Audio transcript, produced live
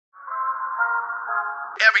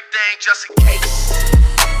Everything just in case.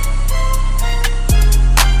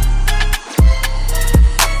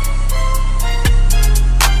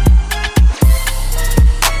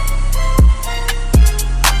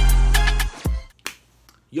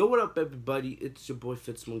 Yo, what up, everybody? It's your boy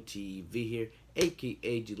Fitzmo TV here,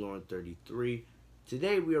 aka DeLauren33.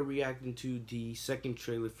 Today we are reacting to the second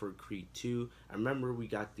trailer for Creed 2. I remember we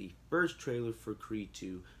got the first trailer for Creed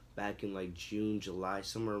 2 back in like June, July,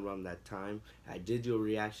 somewhere around that time. I did do a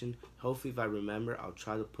reaction. Hopefully, if I remember, I'll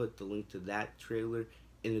try to put the link to that trailer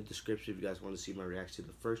in the description if you guys want to see my reaction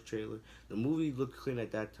to the first trailer. The movie looked clean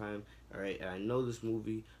at that time, alright, and I know this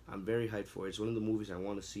movie, I'm very hyped for it. It's one of the movies I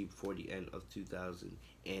want to see before the end of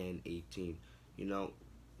 2018. You know,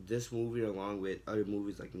 this movie, along with other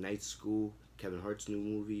movies like Night School, Kevin Hart's new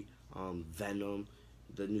movie, Venom,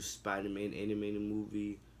 the new Spider-Man animated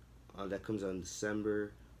movie that comes out in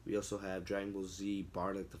December. We also have Dragon Ball Z,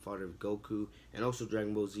 Bardock, the father of Goku, and also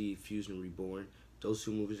Dragon Ball Z Fusion Reborn. Those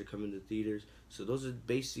two movies are coming to theaters. So those are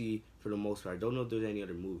basically, for the most part, I don't know if there's any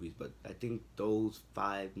other movies, but I think those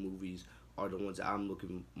 5 movies are the ones that I'm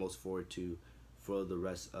looking most forward to for the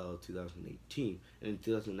rest of 2018. And in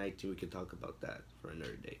 2019, we can talk about that for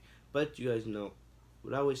another day. But you guys know,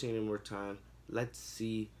 without wasting any more time, let's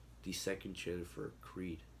see the second trailer for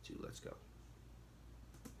Creed 2. Let's go.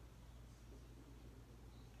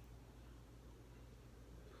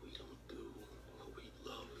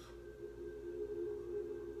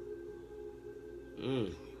 We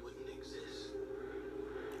wouldn't exist.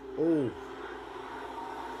 Oh,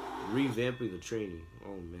 revamping the training.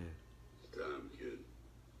 Oh man. It's time, kid.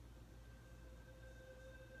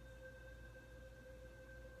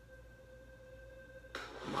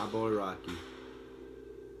 My boy Rocky.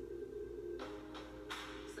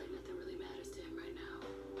 It's like nothing really matters to him right now,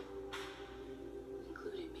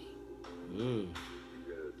 including me. You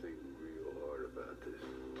gotta think real hard about this.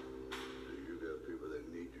 You got people that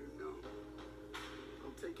need you now.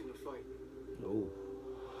 I'm taking the fight. Oh.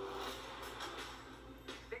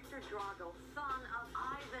 Victor Drago, son of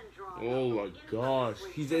Ivan Drago. Oh my gosh.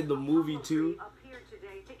 He's in the movie too. Appeared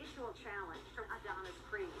today to issue a challenge from Adonis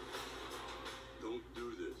Creed. Don't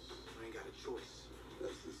do this. I ain't got a choice.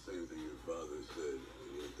 That's the same thing your father said, and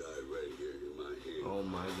he died right here in my hand. Oh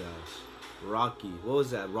my gosh. Rocky. What was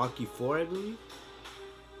that? Rocky 4, I believe?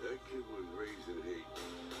 That kid was raised in hate.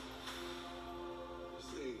 It's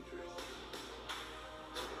dangerous.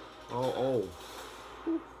 Oh.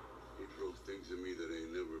 He broke things in me that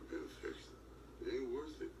ain't never been fixed. It ain't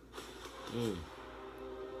worth it.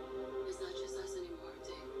 It's not just us anymore,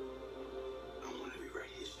 Dick. I want to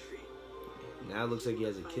rewrite history. Now it looks like he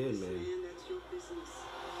has a kid, man. That's your business.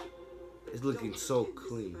 It's looking so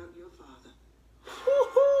clean. About your father.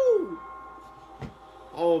 Woohoo!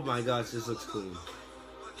 Oh my gosh, this looks clean.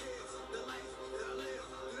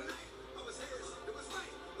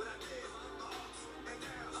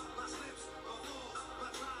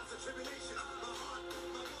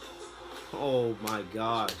 Oh my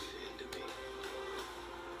gosh.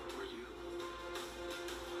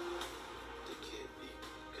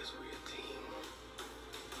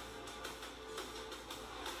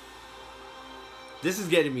 This is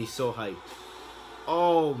getting me so hyped.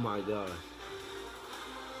 Oh my gosh.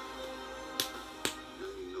 Now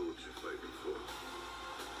you know what you're fighting for.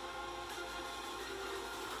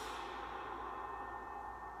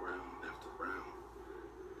 Round after round,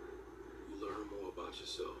 you learn more about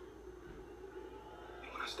yourself.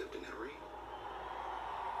 And when I stepped in that ring,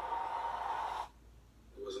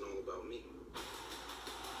 it wasn't all about me.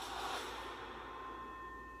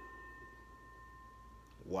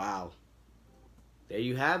 Wow. There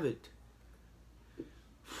you have it.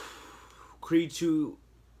 Creed 2,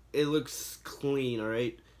 it looks clean,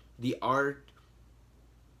 alright? The art,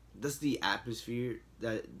 that's the atmosphere,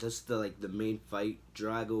 that's the main fight,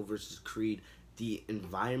 Drago versus Creed. The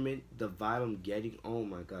environment, the vibe I'm getting, oh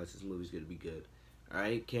my gosh, this movie's gonna be good.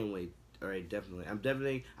 Alright, can't wait. Alright,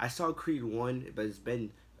 definitely. I saw Creed 1, but it's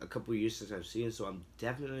been a couple years since I've seen it, so I'm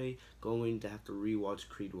definitely going to have to rewatch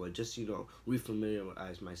Creed 1, just, you know,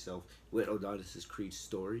 refamiliarize myself with Adonis' Creed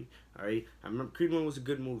story. Alright, I remember Creed 1 was a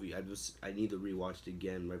good movie. I need to rewatch it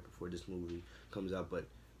again right before this movie comes out, but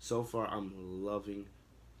so far I'm loving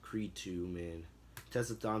Creed 2, man.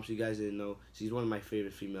 Tessa Thompson, you guys didn't know, she's one of my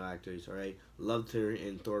favorite female actors. Alright, loved her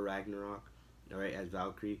in Thor Ragnarok, alright, as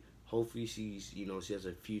Valkyrie. Hopefully she's, you know, she has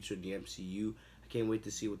a future in the MCU. I can't wait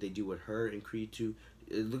to see what they do with her in Creed 2.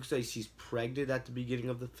 It looks like she's pregnant at the beginning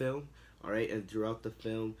of the film, alright, and throughout the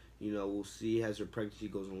film, you know, we'll see as her pregnancy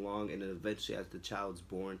goes along, and then eventually as the child's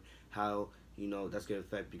born, how, you know, that's going to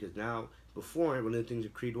affect, because now before, one of the things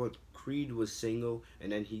that Creed was, Creed was single,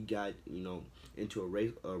 and then he got, you know, into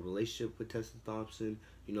a relationship with Tessa Thompson.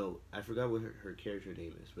 You know, I forgot what her character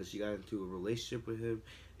name is, but she got into a relationship with him,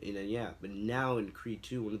 and then yeah. But now in Creed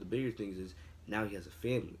 2, one of the bigger things is now he has a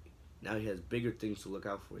family. Now he has bigger things to look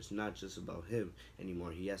out for. It's not just about him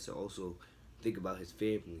anymore. He has to also think about his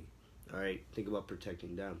family. All right, think about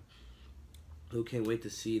protecting them. Who can't wait to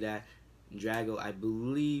see that. Drago, I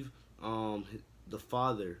believe, the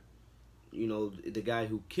father, you know, the guy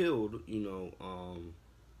who killed, you know,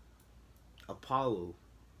 Apollo.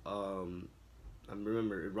 I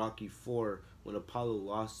remember in Rocky 4 when Apollo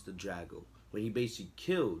lost to Drago, when he basically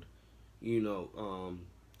killed, you know,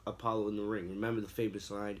 Apollo in the ring. Remember the famous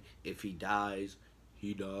line, "If he dies,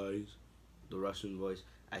 he dies," the Russian voice.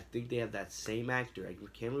 I think they have that same actor. I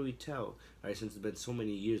can't really tell, right, since it's been so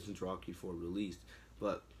many years since Rocky 4 released.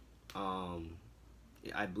 But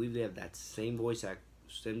I believe they have that same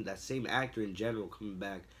that same actor in general coming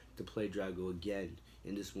back to play Drago again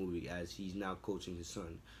in this movie as he's now coaching his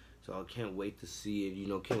son. So I can't wait to see it. You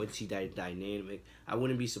know, can't wait to see that dynamic. I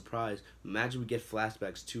wouldn't be surprised. Imagine we get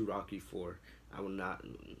flashbacks to Rocky 4. I would not.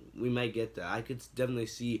 We might get that. I could definitely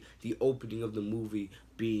see the opening of the movie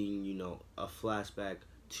being, you know, a flashback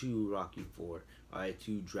to Rocky 4. Alright,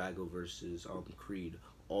 to Drago versus Creed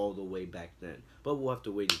all the way back then. But we'll have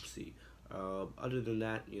to wait and see. Other than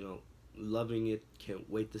that, you know, loving it. Can't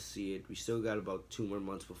wait to see it. We still got about 2 more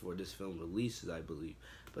months before this film releases, I believe.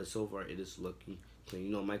 But so far, it is looking. You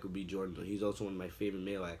know, Michael B. Jordan, he's also one of my favorite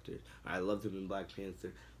male actors. I loved him in Black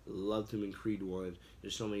Panther. Loved him in Creed 1.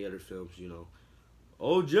 There's so many other films, you know.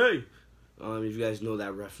 OJ! If you guys know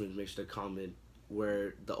that reference, make sure to comment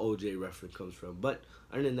where the OJ reference comes from. But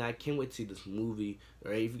other than that, I can't wait to see this movie.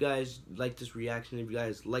 Alright, if you guys like this reaction, if you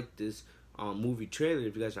guys like this movie trailer,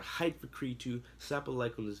 if you guys are hyped for Creed 2, slap a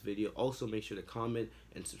like on this video. Also, make sure to comment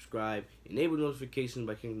and subscribe. Enable notifications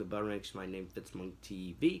by clicking the bell next to my name,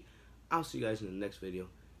 FitzMonkTV. I'll see you guys in the next video.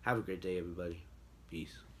 Have a great day, everybody.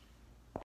 Peace.